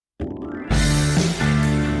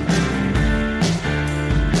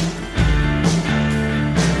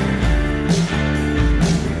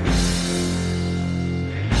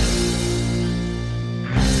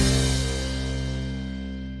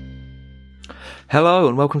Hello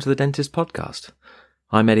and welcome to the Dentist Podcast.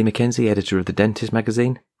 I'm Eddie Mackenzie, editor of The Dentist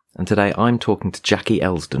magazine, and today I'm talking to Jacqui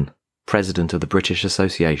Elsden, president of the British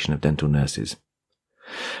Association of Dental Nurses.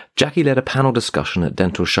 Jacqui led a panel discussion at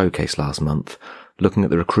Dental Showcase last month, looking at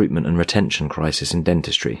the recruitment and retention crisis in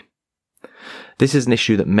dentistry. This is an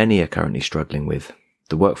issue that many are currently struggling with.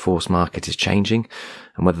 The workforce market is changing,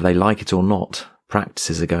 and whether they like it or not,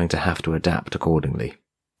 practices are going to have to adapt accordingly.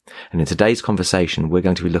 And in today's conversation, we're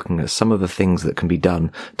going to be looking at some of the things that can be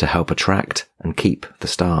done to help attract and keep the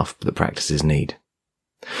staff that practices need.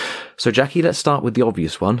 So, Jacqui, let's start with the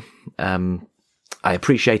obvious one. I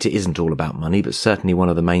appreciate it isn't all about money, but certainly one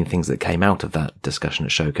of the main things that came out of that discussion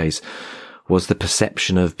at Showcase was the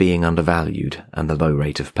perception of being undervalued and the low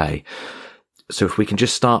rate of pay. So if we can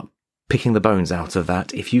just start picking the bones out of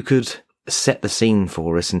that, if you could set the scene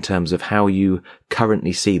for us in terms of how you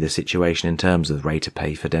currently see the situation in terms of rate of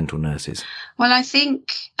pay for dental nurses. Well, I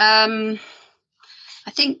think dental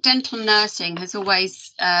nursing has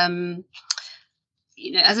always, as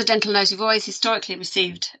a dental nurse, you've always historically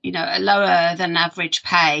received, a lower than average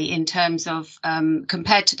pay in terms of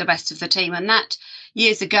compared to the rest of the team. And that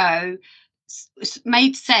years ago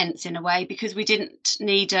made sense in a way because we didn't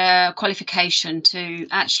need a qualification to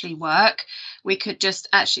actually work. We could just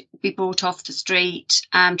actually be brought off the street,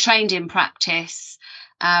 trained in practice,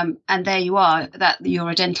 and there you are, that you're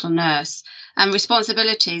a dental nurse. And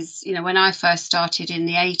responsibilities, when I first started in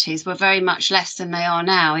the 80s, were very much less than they are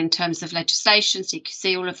now in terms of legislation. So you can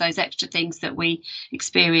see all of those extra things that we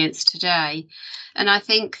experience today. And I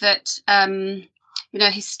think that,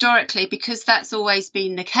 historically, because that's always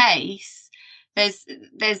been the case, there's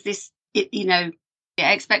this,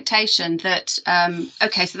 expectation that,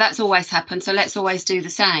 so that's always happened, so let's always do the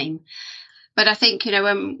same. But I think,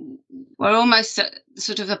 when we're almost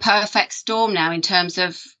sort of a perfect storm now in terms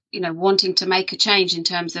of, wanting to make a change in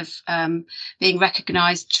terms of being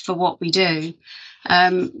recognised for what we do.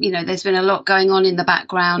 There's been a lot going on in the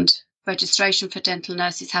background. Registration for dental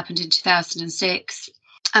nurses happened in 2006.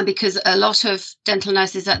 And because a lot of dental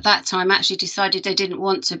nurses at that time actually decided they didn't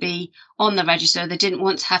want to be on the register, they didn't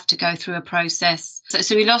want to have to go through a process.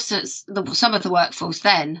 So we lost some of the workforce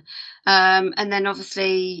then. And then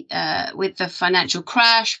obviously with the financial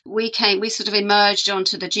crash, we sort of emerged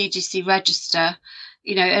onto the GDC register,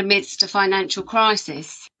 amidst a financial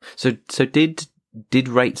crisis. So did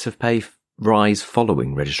rates of pay rise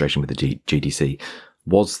following registration with the GDC?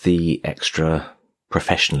 Was the extra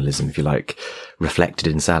professionalism, if you like, reflected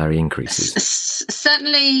in salary increases?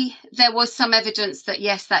 Certainly there was some evidence that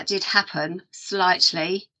yes, that did happen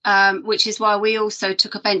slightly, which is why we also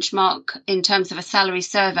took a benchmark in terms of a salary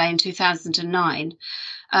survey in 2009.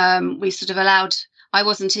 We sort of allowed, I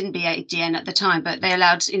wasn't in BADN at the time, but they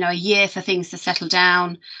allowed, a year for things to settle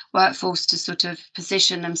down, workforce to sort of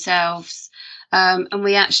position themselves. And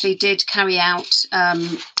we actually did carry out a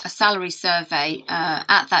salary survey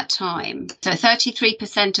at that time. So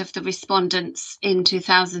 33% of the respondents in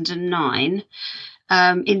 2009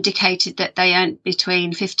 indicated that they earned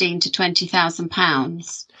between £15,000 to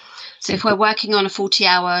 £20,000. So if we're working on a 40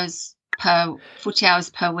 hours per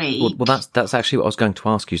week. Well, that's actually what I was going to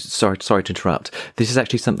ask you. Sorry to interrupt. This is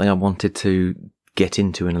actually something I wanted to get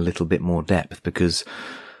into in a little bit more depth, because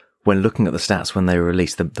when looking at the stats when they were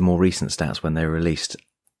released, the more recent stats when they were released,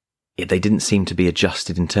 they didn't seem to be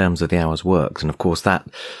adjusted in terms of the hours worked. And of course, that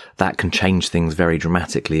can change things very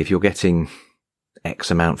dramatically. If you're getting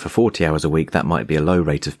X amount for 40 hours a week, that might be a low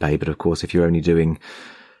rate of pay. But of course, if you're only doing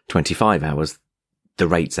 25 hours, the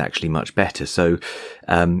rate's actually much better. So,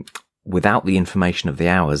 without the information of the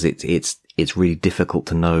hours, it's really difficult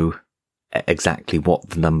to know exactly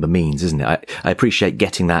what the number means, isn't it? I appreciate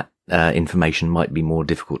getting that information might be more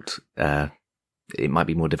difficult. It might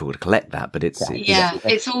be more difficult to collect that, but it's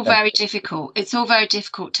all very difficult. It's all very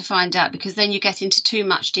difficult to find out, because then you get into too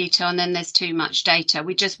much detail and then there's too much data.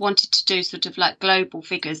 We just wanted to do sort of like global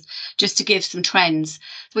figures just to give some trends.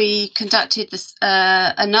 We conducted this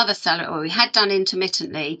another salary, or we had done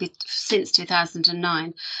intermittently since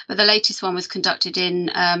 2009, but the latest one was conducted in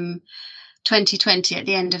 2020, at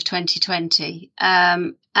the end of 2020,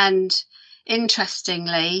 and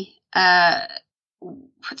interestingly,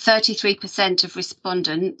 33% of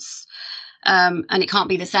respondents, and it can't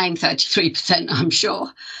be the same 33%, I'm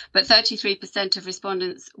sure, but 33% of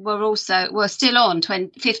respondents were still on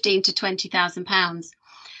 £15,000 to £20,000.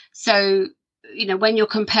 So, when you're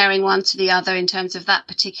comparing one to the other in terms of that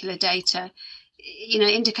particular data,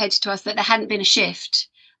 indicated to us that there hadn't been a shift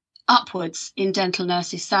upwards in dental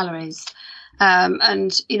nurses' salaries.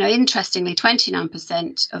 And, interestingly,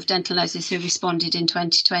 29% of dental nurses who responded in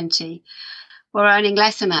 2020 were earning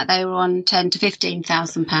less than that. They were on £10,000 to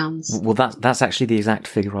 £15,000. Well, that's actually the exact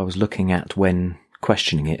figure I was looking at when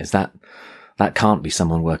questioning it. Is that can't be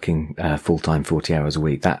someone working full time, 40 hours a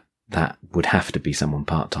week. That would have to be someone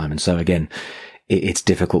part time. And so again, it's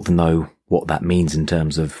difficult to know what that means in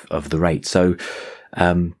terms of the rate. So,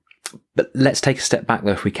 but let's take a step back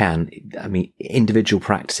though, if we can. I mean, individual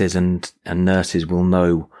practices and nurses will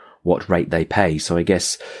know what rate they pay. So I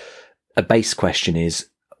guess a base question is,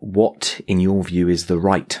 what, in your view, is the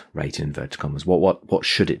right rate in inverted commas? What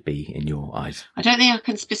should it be in your eyes? I don't think I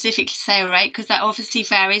can specifically say a rate, because that obviously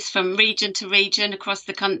varies from region to region across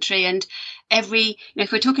the country. And if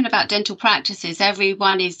we're talking about dental practices,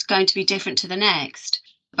 everyone is going to be different to the next.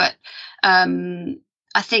 But I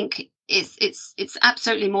think it's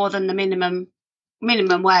absolutely more than the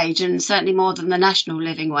minimum wage, and certainly more than the national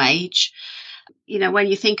living wage. When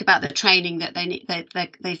you think about the training that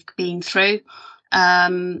they've been through,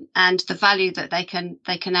 and the value that they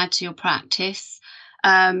can add to your practice.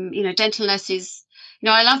 Dental nurses,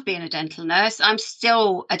 I love being a dental nurse. I'm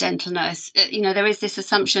still a dental nurse. There is this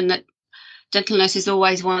assumption that dental nurses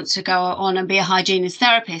always want to go on and be a hygienist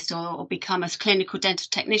therapist or become a clinical dental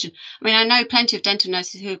technician. I mean, I know plenty of dental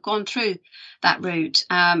nurses who have gone through that route,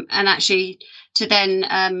 and actually to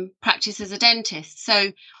then practice as a dentist.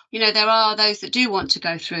 So, there are those that do want to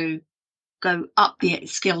go up the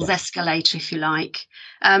skills escalator, if you like.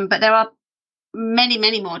 But there are many,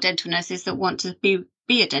 many more dental nurses that want to be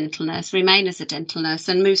a dental nurse, remain as a dental nurse,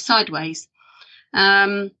 and move sideways.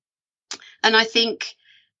 And I think,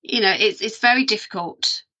 it's very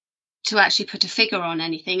difficult to actually put a figure on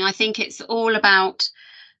anything. I think it's all about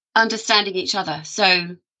understanding each other.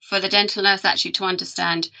 So for the dental nurse actually to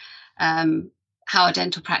understand how a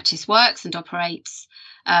dental practice works and operates,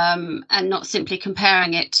 and not simply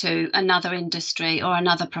comparing it to another industry or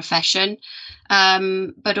another profession,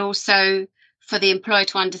 but also for the employer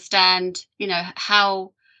to understand,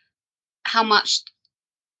 how much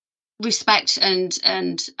respect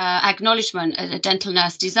and acknowledgement a dental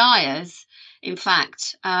nurse desires, in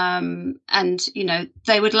fact, and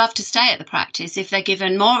they would love to stay at the practice if they're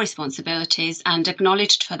given more responsibilities and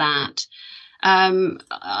acknowledged for that.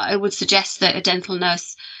 I would suggest that a dental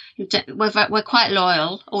nurse, we're quite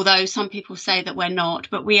loyal, although some people say that we're not,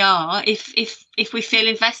 but we are if we feel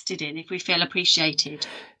invested in, if we feel appreciated.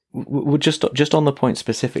 Well, just on the point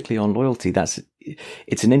specifically on loyalty,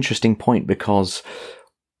 it's an interesting point, because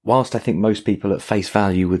whilst I think most people at face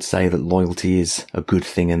value would say that loyalty is a good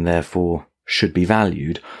thing and therefore should be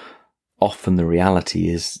valued, often the reality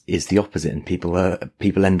is the opposite, and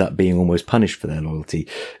people end up being almost punished for their loyalty.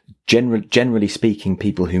 Generally speaking,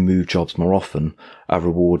 people who move jobs more often are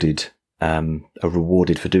rewarded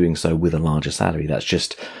for doing so with a larger salary. That's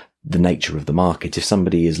just the nature of the market. If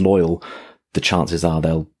somebody is loyal, the chances are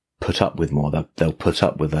they'll put up with more. They'll put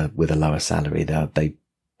up with a lower salary.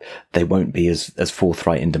 They won't be as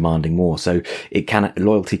forthright in demanding more. So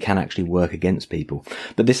loyalty can actually work against people.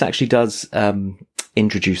 But this actually does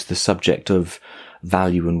introduce the subject of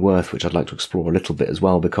value and worth, which I'd like to explore a little bit as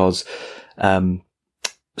well, because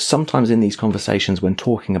sometimes in these conversations, when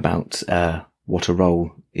talking about what a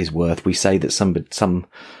role is worth, we say that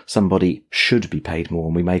somebody should be paid more,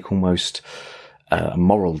 and we make almost a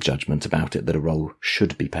moral judgment about it, that a role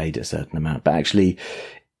should be paid a certain amount. But actually,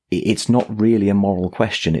 it's not really a moral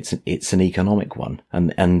question. It's an economic one,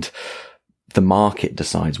 and the market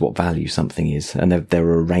decides what value something is, and there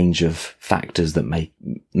are a range of factors that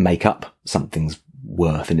make up something's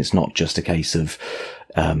worth, and it's not just a case of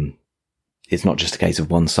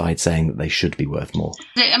one side saying that they should be worth more.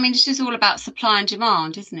 I mean, it's just all about supply and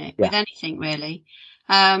demand, isn't it? Yeah. With anything, really.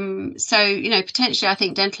 So, potentially I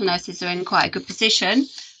think dental nurses are in quite a good position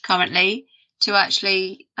currently to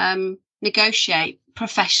actually negotiate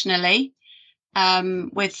professionally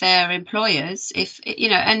with their employers, if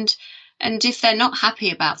and if they're not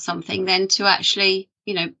happy about something, then to actually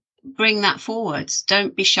bring that forward.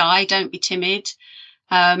 Don't be shy, don't be timid.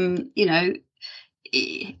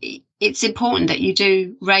 It's important that you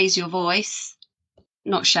do raise your voice,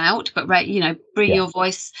 not shout, but bring your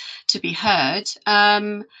voice to be heard,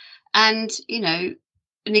 and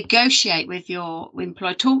negotiate with your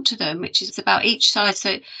employer, talk to them, which is about each side.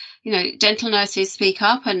 So dental nurses speak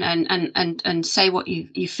up and say what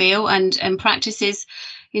you feel, and practices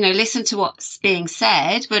listen to what's being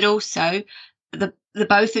said, but also the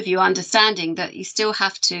both of you understanding that you still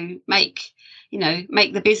have to make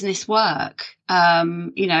the business work,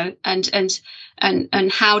 and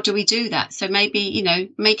how do we do that? So maybe,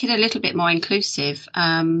 make it a little bit more inclusive,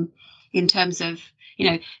 in terms of,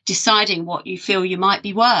 deciding what you feel you might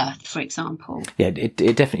be worth, for example. Yeah, it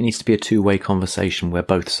definitely needs to be a two-way conversation where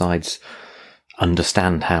both sides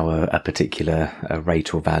understand how a particular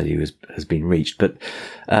rate or value has been reached. But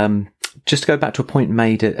just to go back to a point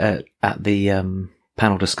made at the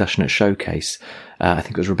panel discussion at Showcase, I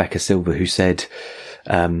think it was Rebecca Silver who said,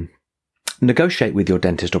 negotiate with your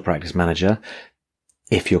dentist or practice manager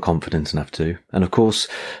if you're confident enough to. And of course,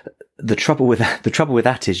 the trouble with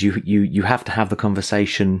that is you have to have the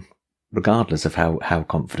conversation regardless of how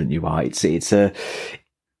confident you are. It's a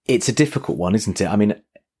difficult one, isn't it? I mean,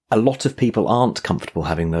 a lot of people aren't comfortable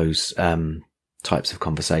having those types of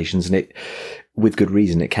conversations, and with good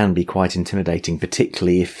reason, it can be quite intimidating,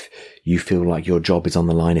 particularly if you feel like your job is on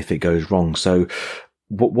the line if it goes wrong. So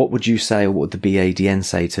what would you say, or what would the BADN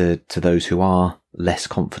say to those who are less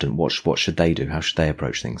confident? What should they do? How should they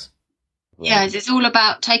approach things? Yeah, it's all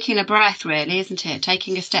about taking a breath, really, isn't it?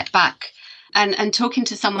 Taking a step back and talking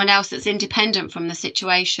to someone else that's independent from the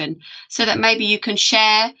situation, so that maybe you can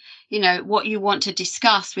share, what you want to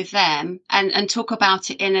discuss with them, and talk about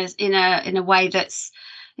it in a way that's,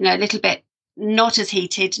 a little bit not as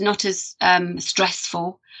heated, not as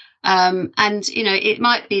stressful. And, it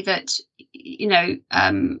might be that,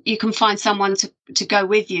 you can find someone to go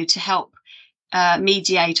with you to help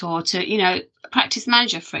mediate, or to, practice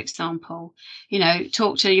manager, for example,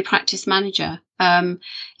 talk to your practice manager. They're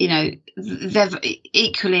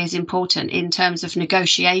equally as important in terms of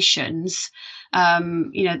negotiations.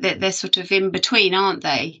 They're sort of in between, aren't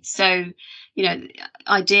they? So,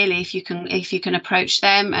 ideally, if you can approach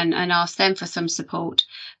them and ask them for some support,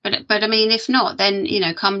 but I mean, if not, then,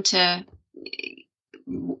 come to,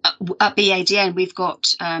 at BADN, we've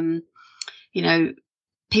got,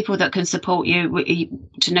 people that can support you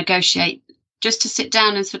to negotiate, just to sit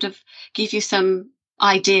down and sort of give you some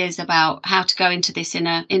ideas about how to go into this in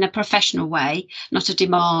a professional way, not a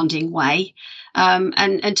demanding way,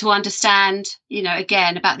 and to understand,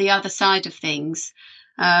 again, about the other side of things,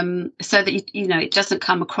 so that it doesn't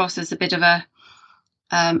come across as a bit of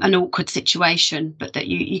an awkward situation, but that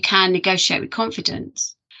you can negotiate with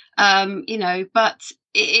confidence. But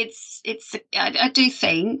I do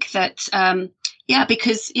think that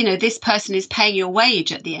because this person is paying your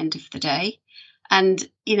wage at the end of the day. And,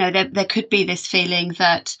 there could be this feeling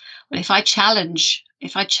that, well, if I challenge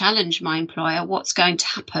my employer, what's going to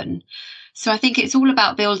happen? So I think it's all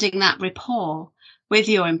about building that rapport with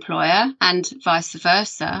your employer, and vice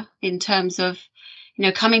versa, in terms of,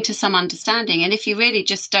 coming to some understanding. And if you really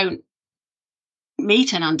just don't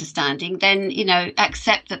meet an understanding, then,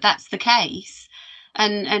 accept that that's the case.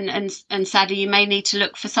 And sadly, you may need to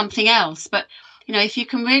look for something else. But, if you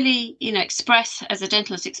can really, express, as a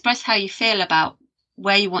dentalist, express how you feel about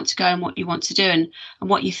where you want to go and what you want to do, and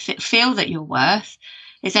what you feel that you're worth,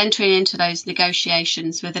 is entering into those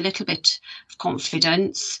negotiations with a little bit of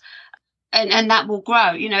confidence, and that will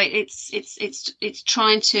grow. It's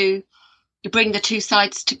trying to bring the two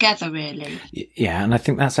sides together, really. Yeah, and I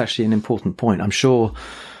think that's actually an important point. I'm sure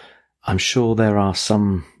there are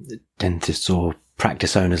some dentists or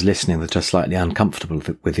practice owners listening that are slightly uncomfortable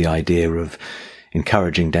with the idea of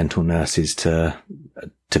encouraging dental nurses to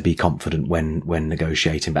be confident when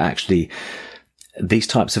negotiating. But actually, these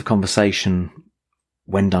types of conversation,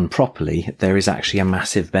 when done properly, there is actually a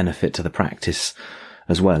massive benefit to the practice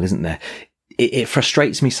as well, isn't there? It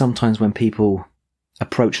frustrates me sometimes when people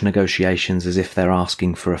approach negotiations as if they're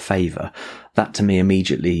asking for a favour. That to me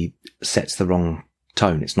immediately sets the wrong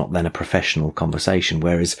tone. It's not then a professional conversation.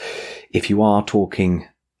 Whereas if you are talking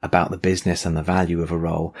about the business and the value of a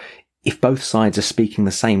role, if both sides are speaking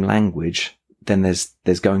the same language, then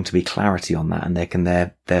there's going to be clarity on that, and there can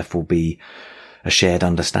therefore be a shared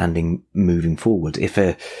understanding moving forward. If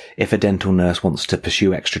a dental nurse wants to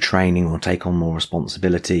pursue extra training or take on more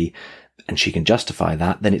responsibility, and she can justify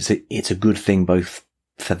that, then it's a good thing both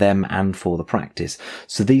for them and for the practice.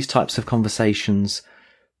 So these types of conversations,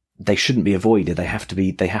 they shouldn't be avoided. They have to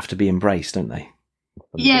be embraced, don't they?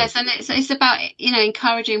 Yes, and it's about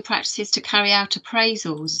encouraging practices to carry out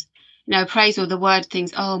appraisals. Appraisal, the word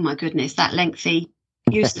thinks, oh my goodness, that lengthy,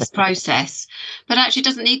 useless process, but actually it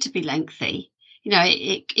doesn't need to be lengthy.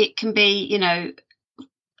 It can be,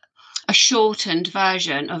 a shortened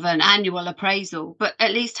version of an annual appraisal, but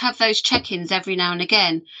at least have those check-ins every now and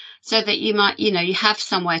again, so that you might, you have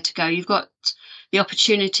somewhere to go. You've got the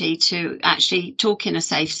opportunity to actually talk in a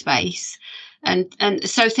safe space, and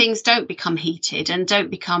so things don't become heated and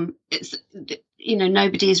don't become,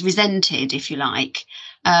 nobody is resented, if you like.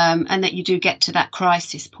 And that you do get to that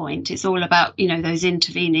crisis point. It's all about, those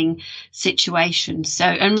intervening situations. So,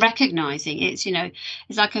 and recognizing it's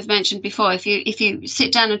like I've mentioned before, if you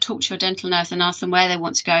sit down and talk to your dental nurse and ask them where they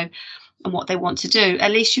want to go and what they want to do,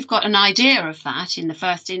 at least you've got an idea of that in the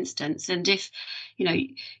first instance. And if,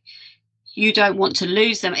 you don't want to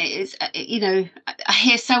lose them. It's, I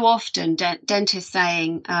hear so often dentists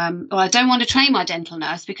saying, well, I don't want to train my dental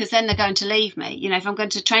nurse because then they're going to leave me. If I'm going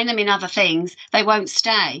to train them in other things, they won't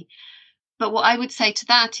stay. But what I would say to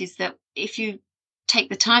that is that if you take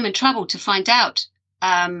the time and trouble to find out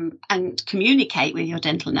and communicate with your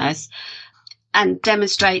dental nurse and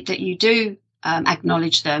demonstrate that you do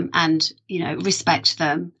acknowledge them and, respect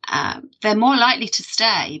them, they're more likely to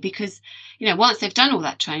stay because, once they've done all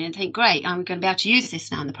that training, they think, great, I'm going to be able to use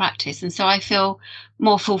this now in the practice. And so I feel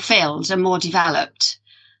more fulfilled and more developed.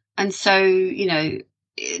 And so,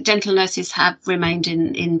 dental nurses have remained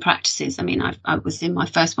in practices. I mean, I was in my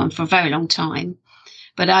first one for a very long time.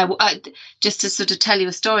 But I just to sort of tell you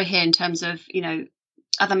a story here in terms of,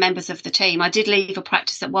 other members of the team, I did leave a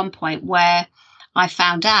practice at one point where I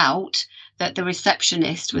found out that the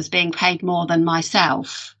receptionist was being paid more than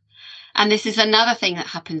myself. And this is another thing that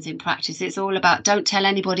happens in practice. It's all about don't tell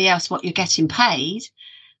anybody else what you're getting paid.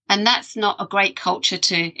 And that's not a great culture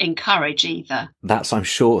to encourage either. That's, I'm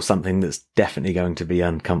sure, something that's definitely going to be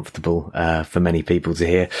uncomfortable for many people to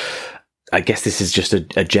hear. I guess this is just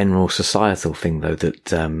a general societal thing, though,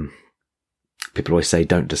 that people always say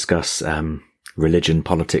don't discuss religion,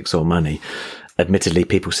 politics or money. Admittedly,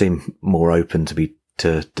 people seem more open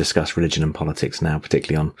to discuss religion and politics now,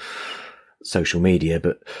 particularly on social media,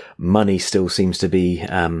 but money still seems to be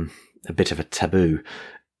a bit of a taboo.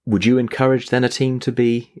 Would you encourage then a team to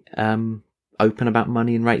be open about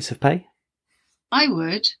money and rates of pay? I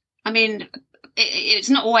would. I mean, it's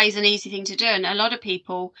not always an easy thing to do, and a lot of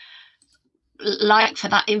people like for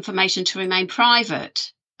that information to remain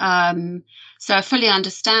private. So I fully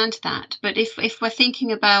understand that. But if we're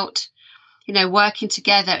thinking about, working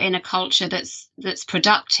together in a culture that's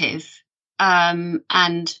productive,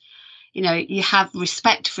 and, you have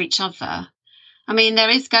respect for each other, I mean, there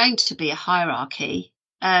is going to be a hierarchy.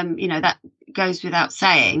 That goes without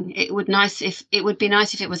saying. It would be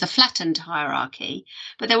nice if it was a flattened hierarchy,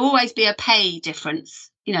 but there will always be a pay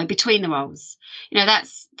difference, between the roles.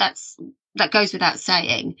 That goes without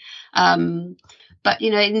saying. But,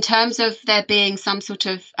 in terms of there being some sort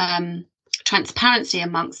of transparency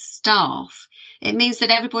amongst staff, it means that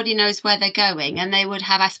everybody knows where they're going and they would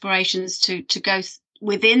have aspirations to go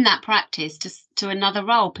within that practice to another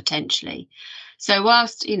role potentially. So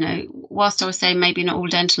whilst I was saying maybe not all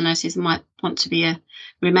dental nurses might want to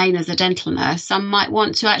remain as a dental nurse, some might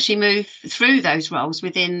want to actually move through those roles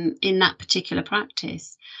in that particular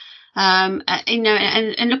practice. And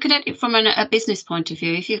look at it from a business point of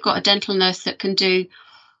view. If you've got a dental nurse that can do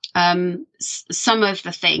some of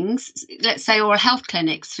the things, let's say oral health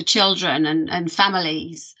clinics for children and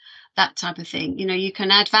families, that type of thing, you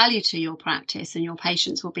can add value to your practice and your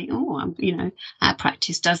patients will be, our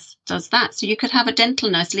practice does that. So you could have a dental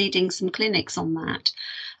nurse leading some clinics on that.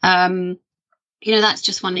 That's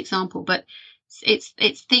just one example, but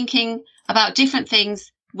it's thinking about different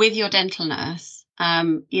things with your dental nurse,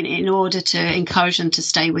 in order to encourage them to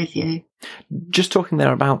stay with you. Just talking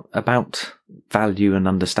there about value and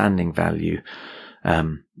understanding value,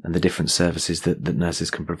 and the different services that nurses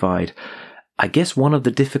can provide. I guess one of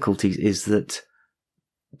the difficulties is that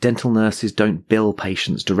dental nurses don't bill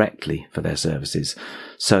patients directly for their services.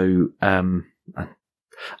 So I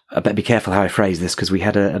better be careful how I phrase this, because we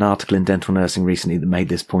had an article in Dental Nursing recently that made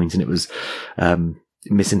this point, and it was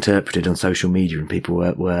misinterpreted on social media, and people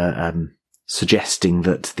were suggesting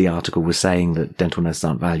that the article was saying that dental nurses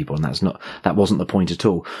aren't valuable, and that wasn't the point at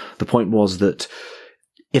all. The point was that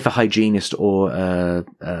if a hygienist or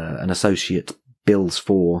an associate bills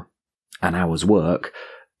for an hour's work,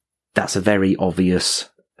 that's a very obvious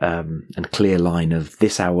and clear line of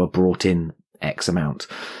this hour brought in X amount.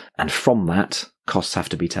 And from that, costs have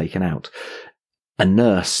to be taken out. A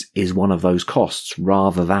nurse is one of those costs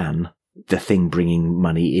rather than the thing bringing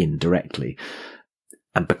money in directly.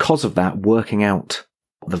 And because of that, working out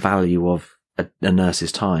the value of a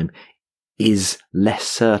nurse's time is less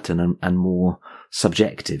certain and more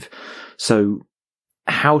subjective. So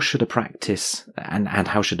how should a practice and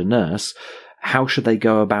how should a nurse, how should they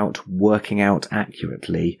go about working out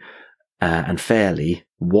accurately and fairly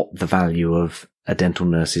what the value of a dental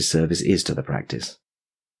nurse's service is to the practice?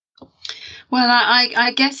 Well,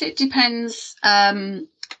 I guess it depends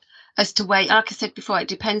as to where, like I said before, it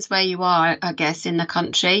depends where you are, I guess, in the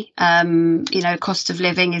country. Cost of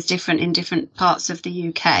living is different in different parts of the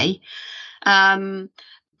UK.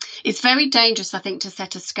 It's very dangerous, I think, to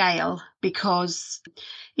set a scale because,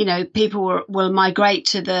 people will migrate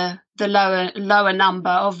to the lower number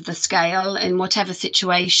of the scale in whatever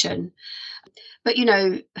situation. But,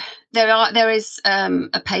 there is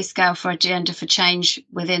a pay scale for Agenda for Change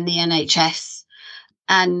within the NHS.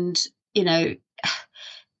 And you know,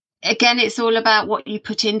 again, it's all about what you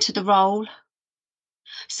put into the role.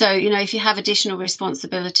 So, if you have additional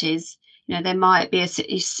responsibilities, there might be a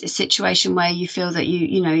situation where you feel that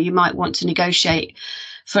you might want to negotiate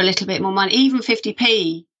for a little bit more money. Even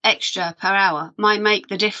 50p extra per hour might make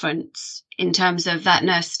the difference in terms of that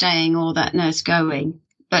nurse staying or that nurse going.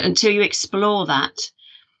 But until you explore that,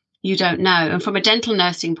 you don't know. And from a dental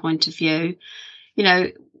nursing point of view,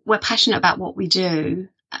 we're passionate about what we do.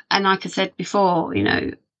 And like I said before,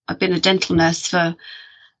 I've been a dental nurse for,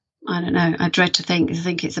 I don't know, I dread to think, I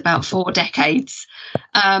think it's about 4 decades.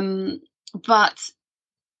 But,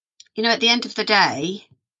 at the end of the day,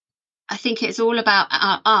 I think it's all about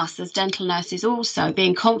us as dental nurses also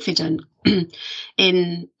being confident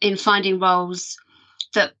in finding roles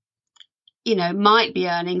that, might be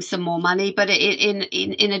earning some more money, but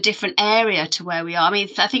in a different area to where we are. I mean,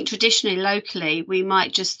 I think traditionally, locally, we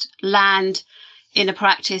might just land in a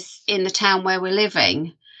practice in the town where we're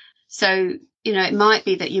living. So, it might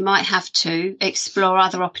be that you might have to explore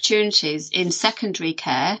other opportunities in secondary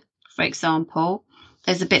care, for example.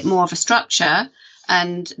 There's a bit more of a structure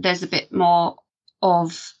and there's a bit more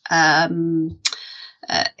of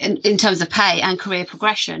in terms of pay and career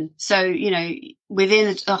progression. So,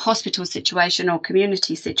 within a hospital situation or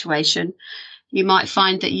community situation, you might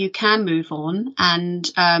find that you can move on and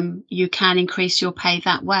you can increase your pay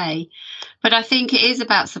that way. But I think it is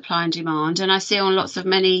about supply and demand. And I see on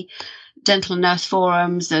many dental nurse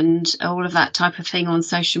forums and all of that type of thing on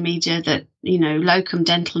social media that, locum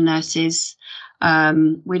dental nurses,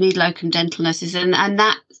 we need locum dental nurses. And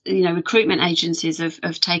that, recruitment agencies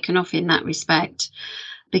have taken off in that respect.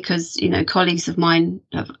 Because, colleagues of mine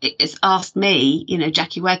have asked me,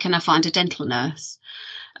 Jacqui, where can I find a dental nurse?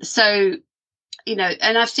 So,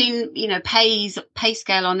 and I've seen, pay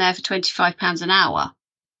scale on there for £25 an hour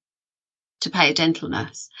to pay a dental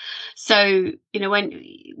nurse. So,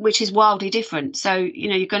 which is wildly different. So,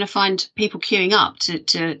 you're going to find people queuing up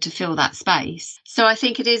to fill that space. So I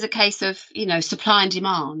think it is a case of, supply and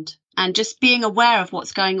demand. And just being aware of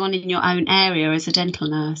what's going on in your own area as a dental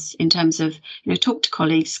nurse in terms of, talk to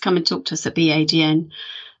colleagues, come and talk to us at BADN,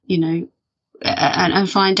 and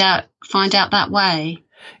find out that way.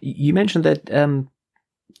 You mentioned that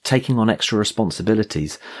taking on extra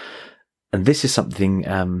responsibilities, and this is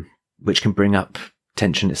something which can bring up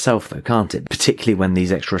tension itself, though, can't it? Particularly when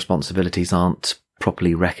these extra responsibilities aren't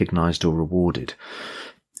properly recognised or rewarded.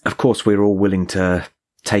 Of course, we're all willing to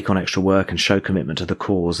take on extra work and show commitment to the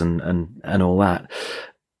cause and all that.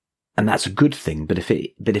 And that's a good thing. But if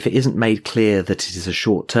it isn't made clear that it is a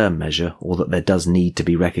short-term measure or that there does need to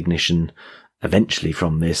be recognition eventually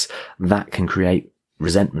from this, that can create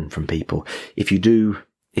resentment from people. If you do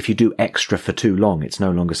extra for too long, it's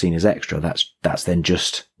no longer seen as extra. That's then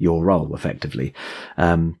just your role effectively.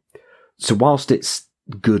 So whilst it's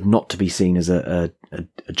good not to be seen as a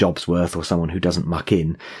job's worth or someone who doesn't muck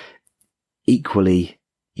in, equally,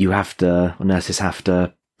 nurses have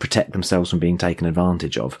to protect themselves from being taken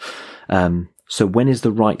advantage of. So when is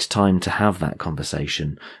the right time to have that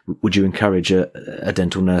conversation? Would you encourage a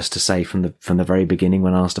dental nurse to say from the very beginning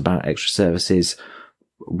when asked about extra services,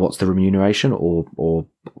 what's the remuneration, or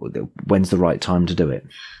when's the right time to do it?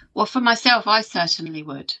 Well, for myself, I certainly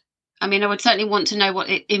would. I mean, I would certainly want to know what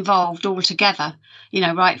it involved altogether,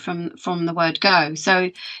 right from the word go. So,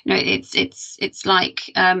 it's like,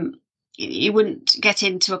 you wouldn't get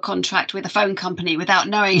into a contract with a phone company without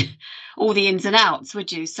knowing all the ins and outs,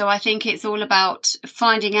 would you? So I think it's all about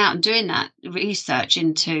finding out and doing that research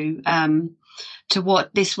into to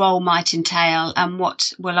what this role might entail and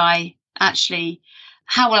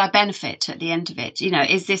how will I benefit at the end of it?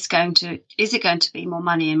 Is it going to be more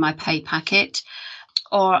money in my pay packet,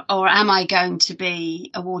 or am I going to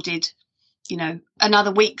be awarded,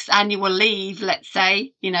 another week's annual leave? Let's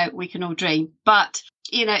say, we can all dream, but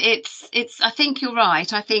it's, I think you're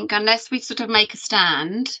right. I think unless we sort of make a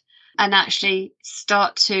stand and actually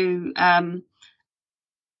start to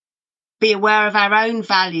be aware of our own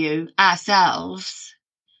value ourselves,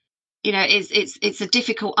 it's a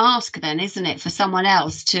difficult ask then, isn't it, for someone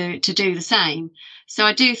else to do the same. So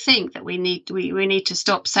I do think that we need to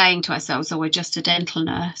stop saying to ourselves, oh, we're just a dental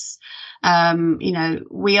nurse.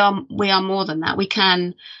 We are more than that. We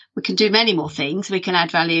can do many more things. We can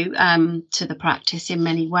add value to the practice in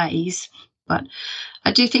many ways. But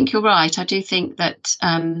I do think you're right. I do think that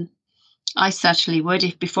I certainly would,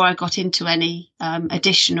 if before I got into any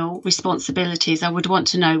additional responsibilities, I would want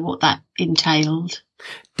to know what that entailed.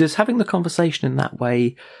 Does having the conversation in that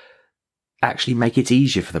way actually make it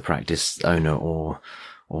easier for the practice owner or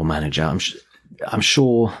manager? I'm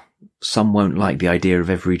sure some won't like the idea of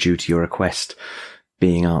every duty or request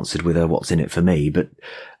being answered with a "what's in it for me," but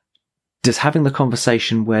does having the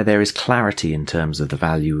conversation where there is clarity in terms of the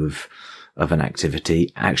value of an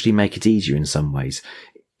activity actually make it easier in some ways?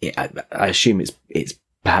 I assume it's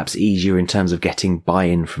perhaps easier in terms of getting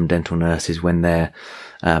buy-in from dental nurses when they're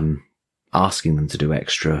asking them to do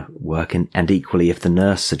extra work, and equally if the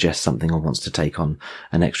nurse suggests something or wants to take on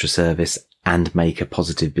an extra service and make a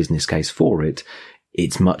positive business case for it,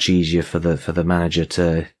 it's much easier for the manager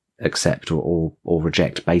to accept or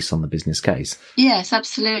reject based on the business case. Yes,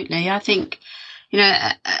 absolutely. I think,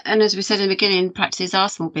 and as we said in the beginning, practices are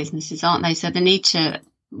small businesses, aren't they? So they need to,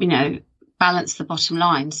 balance the bottom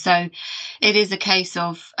line. So it is a case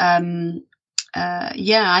of, I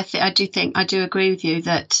do agree with you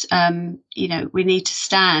that, we need to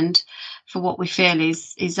stand for what we feel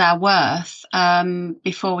is our worth,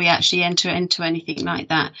 before we actually enter into anything like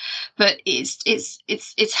that. But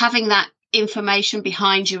it's having that information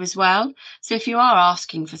behind you as well. So if you are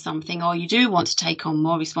asking for something, or you do want to take on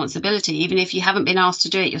more responsibility, even if you haven't been asked to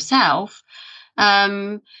do it yourself,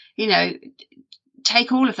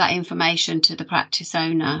 take all of that information to the practice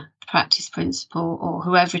owner, the practice principal, or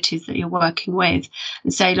whoever it is that you're working with,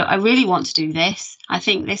 and say, look, I really want to do this. I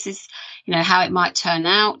think this is, how it might turn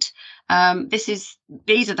out.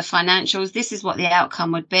 These are the financials. This is what the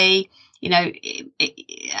outcome would be.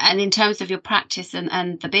 And in terms of your practice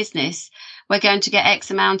and the business, we're going to get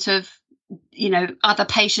X amount of, other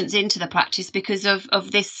patients into the practice because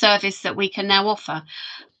of this service that we can now offer.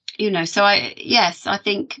 So I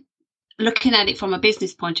think looking at it from a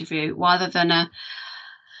business point of view, rather than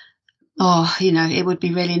it would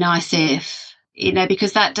be really nice if,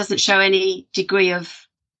 because that doesn't show any degree of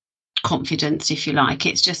confidence, if you like.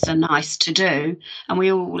 It's just a nice to do, and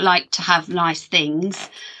we all like to have nice things.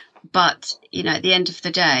 But, at the end of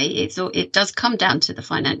the day, it does come down to the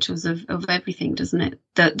financials of everything, doesn't it?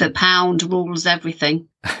 The pound rules everything.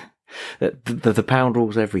 The pound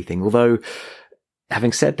rules everything. Although,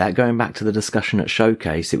 having said that, going back to the discussion at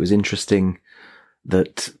Showcase, it was interesting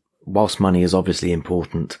that whilst money is obviously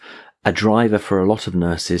important, a driver for a lot of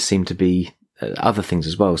nurses seemed to be other things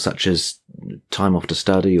as well, such as time off to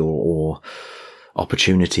study or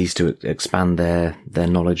opportunities to expand their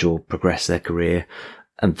knowledge or progress their career.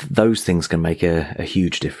 And those things can make a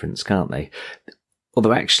huge difference, can't they?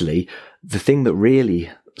 Although actually, the thing that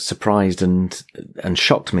really surprised and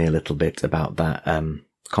shocked me a little bit about that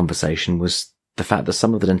conversation was the fact that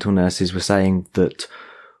some of the dental nurses were saying that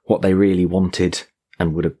what they really wanted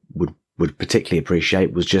and would particularly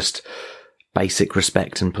appreciate was just basic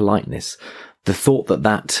respect and politeness. The thought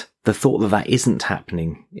that isn't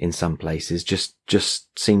happening in some places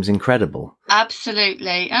just seems incredible.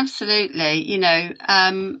 Absolutely.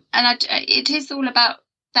 It is all about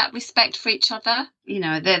that respect for each other.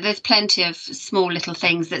 There's plenty of small little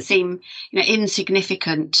things that seem,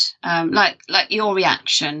 insignificant, like your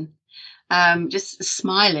reaction, just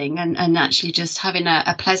smiling and actually just having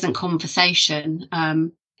a pleasant conversation.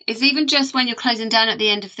 It's even just when you're closing down at the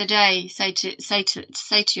end of the day, say to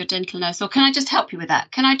your dental nurse, or can I just help you with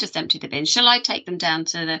that? Can I just empty the bin? Shall I take them down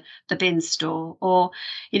to the bin store? Or,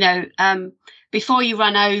 before you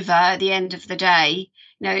run over at the end of the day,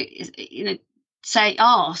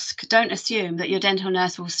 ask, don't assume that your dental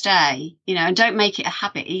nurse will stay, and don't make it a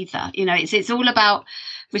habit either. It's all about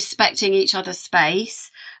respecting each other's space,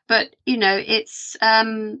 but,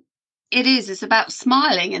 it's about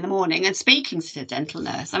smiling in the morning and speaking to the dental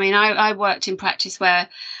nurse. I mean, I worked in practice where,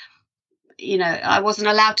 I wasn't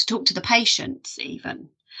allowed to talk to the patients even.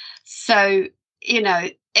 So,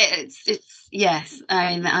 it's yes,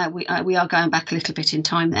 I mean, we are going back a little bit in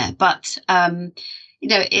time there, but,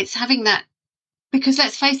 it's having that, because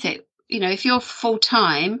let's face it, if you're full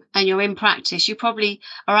time and you're in practice, you probably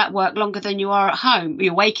are at work longer than you are at home,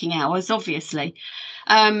 your waking hours, obviously.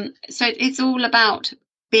 So it's all about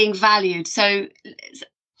being valued. So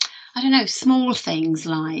I don't know, small things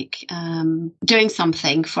like doing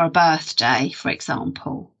something for a birthday, for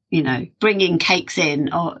example, bringing cakes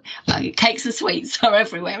in, or cakes and sweets are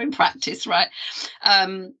everywhere in practice, right?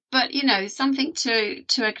 But, something to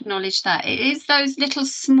acknowledge that it is those little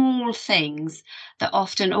small things that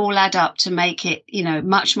often all add up to make it,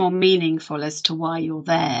 much more meaningful as to why you're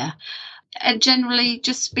there. And generally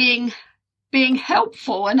just being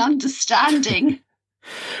helpful and understanding.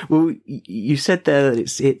 Well, you said there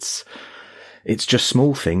that it's just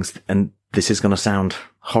small things, and this is going to sound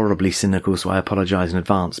horribly cynical, so I apologise in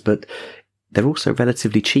advance, but they're also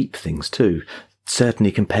relatively cheap things too,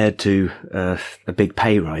 certainly compared to a big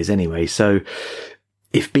pay rise anyway. So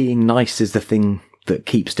if being nice is the thing that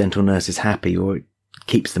keeps dental nurses happy, or it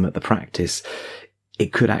keeps them at the practice,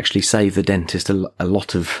 it could actually save the dentist a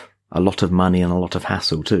lot of a lot of money and a lot of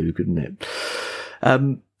hassle too, couldn't it?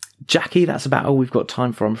 Jacqui, that's about all we've got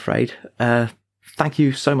time for, I'm afraid. Thank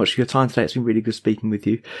you so much for your time today. It's been really good speaking with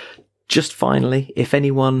you. Just finally, if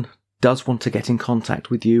anyone does want to get in contact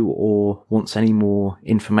with you or wants any more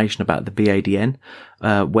information about the BADN,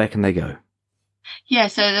 where can they go? Yeah,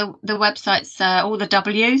 so the website's all the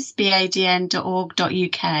W's, badn.org.uk.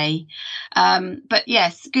 But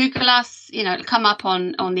yes, Google us, it'll come up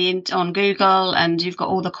on Google, and you've got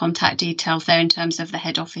all the contact details there in terms of the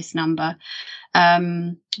head office number.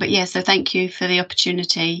 But yeah, so thank you for the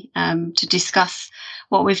opportunity to discuss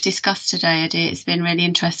what we've discussed today, Eddie. It's been really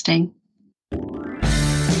interesting.